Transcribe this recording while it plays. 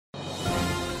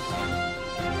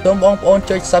សូមបងប្អូន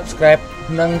ចុច Subscribe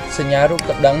និងសញ្ញារូប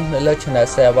កណ្ដឹងនៅលើ Channel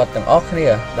សេវ៉ាត់ទាំងអស់គ្នា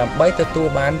ដើម្បីទទួល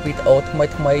បានវីដេអូថ្មី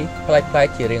ៗប្លែក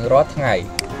ៗជារៀងរាល់ថ្ងៃ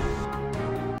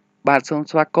បាទសូម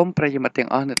ស្វាគមន៍ប្រិយមិត្តទាំង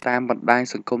អស់នៅតាមបណ្ដាញ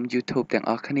សង្គម YouTube ទាំង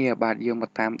អស់គ្នាបាទយើងម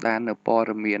កតាមដាននៅព័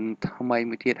ត៌មានថ្មី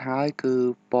មួយទៀតហើយគឺ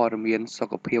ព័ត៌មានសុ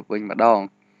ខភាពវិញម្ដង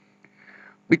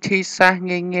វិធីសាស្ត្រ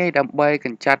ងាយៗដើម្បីក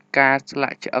ម្ចាត់ការស្លា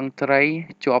ក់ឆ្អឹងត្រី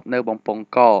ជាប់នៅបំពង់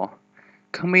ក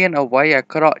គ្មានអ្វីអា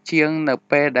ក្រក់ជាងនៅ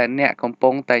ពេលដែលអ្នកកំពុ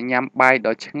ងតែញ៉ាំបាយ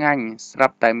ដ៏ឆ្ងាញ់ស្រា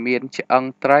ប់តែមានឆ្អឹង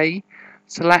ត្រី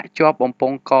ស្លាក់ជាប់បំព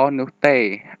ង់កនោះទេ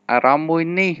អារម្មណ៍មួយ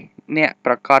នេះអ្នក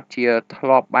ប្រកាសជាធ្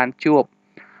លាប់បានជួប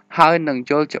ហើយនឹង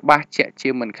យល់ច្បាស់ជាក់ជា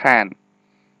មិនខាន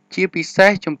ជាពិសេ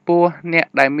សចំពោះអ្នក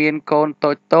ដែលមានកូន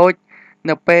តូចៗ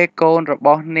នៅពេលកូនរប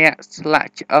ស់អ្នកស្លាក់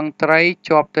ឆ្អឹងត្រី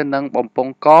ជាប់ទៅនឹងបំព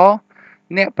ង់ក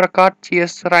អ្នកប្រកាសជា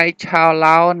ស្រែកឆោ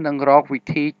ឡោនិងរកវិ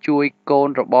ធីជួយកូន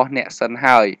របស់អ្នកសិន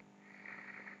ហើយ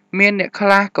មានអ្នកខ្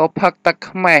លះក៏ផឹកទឹក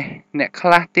ខ្មេះអ្នកខ្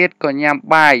លះទៀតក៏ញ៉ាំ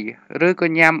បាយឬក៏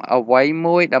ញ៉ាំអ្វី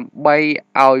មួយដើម្បី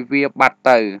ឲ្យវាបាត់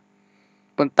ទៅ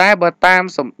ប៉ុន្តែបើតាម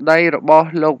សម្ដីរបស់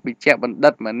លោកវិជ្ជបណ្ឌិ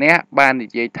តម្នាក់បាននិ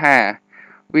យាយថា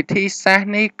វិធីសាស្ត្រ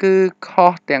នេះគឺខុ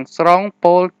សទាំងស្រុង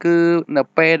ពោលគឺនៅ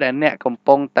ពេលដែលអ្នកកំ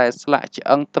ពុងតែស្លាក់ឆ្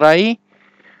អឹងត្រី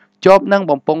ជាប់នឹង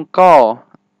បំពង់ក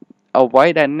អ្វី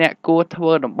ដែលអ្នកគួរធ្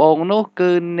វើដំបូងនោះ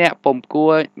គឺអ្នកពុំគួ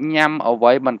រញ៉ាំអ្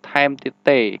វីបន្ថែមទៀត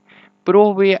ទេព្រោះ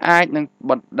វាអាចនឹង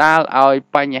បណ្ដាលឲ្យ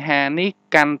បញ្ហានេះ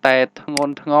កាន់តែធ្ង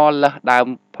ន់ធ្ងរលើសដើម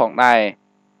ផងដែរ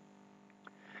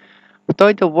ផ្ទុ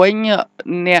យទៅវិញ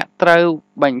អ្នកត្រូវ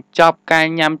បញ្ចប់ការ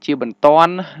ញ៉ាំជាបន្ទា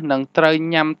ន់និងត្រូវ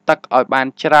ញ៉ាំទឹកឲ្យបាន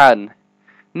ច្រើន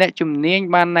អ្នកជំនាញ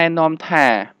បានណែនាំថា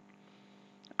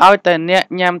ឲ្យតែអ្នក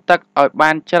ញ៉ាំទឹកឲ្យ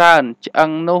បានច្រើនឆ្អឹង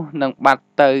នោះនឹងបាត់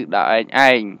ទៅដោយ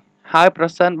ឯងហើយប្រ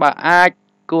សិនបើអាច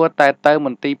គួរតែទៅម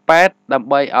ន្ទីរពេទ្យដើម្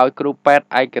បីឲ្យគ្រូពេទ្យ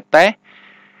ឯកទេស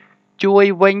ជួយ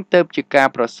វិញទៅជាការ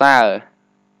ប្រសើរ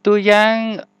តួយ៉ាង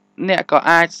អ្នកក៏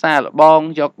អាចសាកល្បង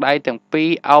យកដៃទាំងពីរ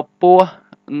អោបពោះ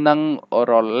និង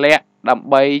រលាក់ដើម្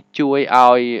បីជួយ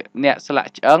ឲ្យអ្នកស្លា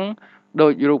ក់ឆ្អឹងដូ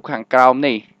ចរូបខាងក្រោម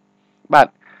នេះបាទ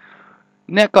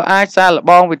អ្នកក៏អាចសាកល្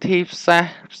បងវិធីសាស្ត្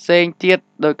រផ្សេងទៀត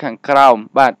ដូចខាងក្រោម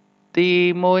បាទទី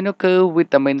1នោះគឺវី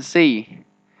តាមីន C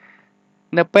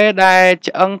នៅពេលដែល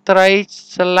ឆ្អឹងត្រី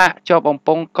ស្លាក់ជាប់បំព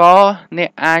ង់កអ្នក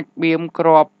អាចបៀមគ្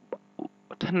រាប់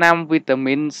ថ្នាំវីតា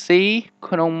មីន C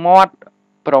ក្នុងមាត់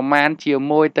ប្រមាណជា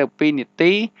 1 ទៅ 2 នា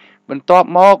ទីបន្ទាប់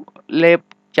មកលេប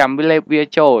វា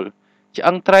ចូលឆ្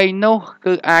អឹងត្រីនោះ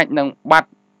គឺអាចនឹងបាត់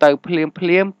ទៅភ្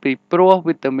លាមពីព្រោះ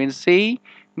វីតាមីន C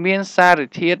មានសារ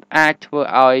ធាតុអាចធ្វើ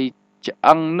ឲ្យឆ្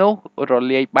អឹងនោះរ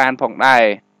លាយបានផងដែរ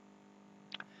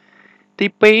ទី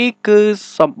2គឺ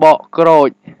សម្បកក្រូ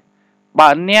ចបើ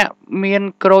អ្នកមាន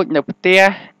ក្រូចនៅផ្ទះ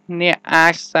អ្នកអា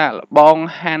ចសាកល្បង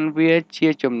ហាន់វាជា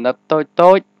ចំណិតតូ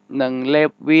ចៗនិងលេប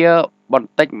វាបន្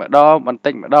តិចម្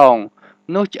ដង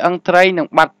នោះឆ្អឹងត្រីនឹង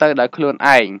បាត់ទៅដោយខ្លួន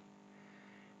ឯង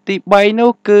ទី3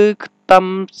នោះគឺខ្ទឹម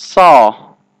ស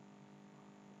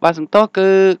បាទសំទោសគឺ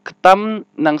ខ្ទឹម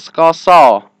និងស្ករស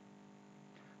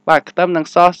បាទខ្ទឹមនិង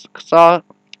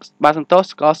បាទសំទោស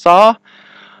ស្ករស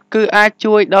គឺអាច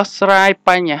ជួយដោះស្រាយប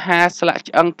ញ្ហាស្លាក់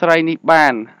ឆ្អឹងត្រីនេះបា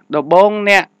នដំបូង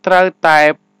អ្នកត្រូវតែ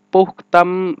ពុះខ្ទឹម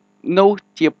នោះ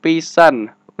ជា2សិន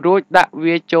រួចដាក់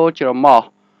វាចូលច្រមុះ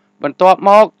បន្ទាប់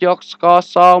មកយកស្ករ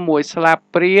ស1ស្លាប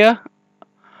ព្រា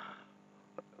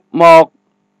មក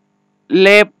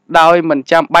លេបដោយមិន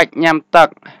ចាំបាច់ញ៉ាំទឹក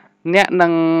អ្នកនឹ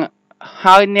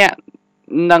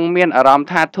ងមានអារម្មណ៍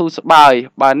ថាធូរស្បើយ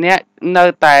បើអ្នកនៅ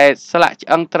តែស្លាក់ឆ្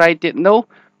អឹងត្រីទៀតនោះ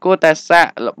គួរតែសាក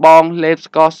ល្បងលេប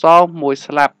ស្ករស1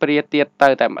ស្លាបព្រាទៀតទៅ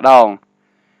តែម្ដង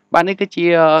បាទនេះគឺជា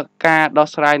ការដោះ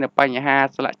ស្រាយនៅបញ្ហា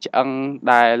ស្លាក់ឆ្អឹង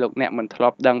ដែលលោកអ្នកមិនធ្លា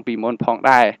ប់ដឹងពីមុនផង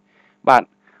ដែរបាទ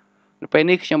នៅពេល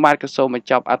នេះខ្ញុំបាទក៏សូមបញ្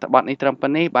ចប់អត្ថបទនេះត្រឹមប៉ុ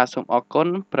ណ្នេះបាទសូមអរគុណ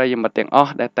ប្រិយមិត្តទាំងអ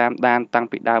ស់ដែលតាមដានតាំង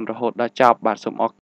ពីដើមរហូតដល់ចប់បាទសូមអរ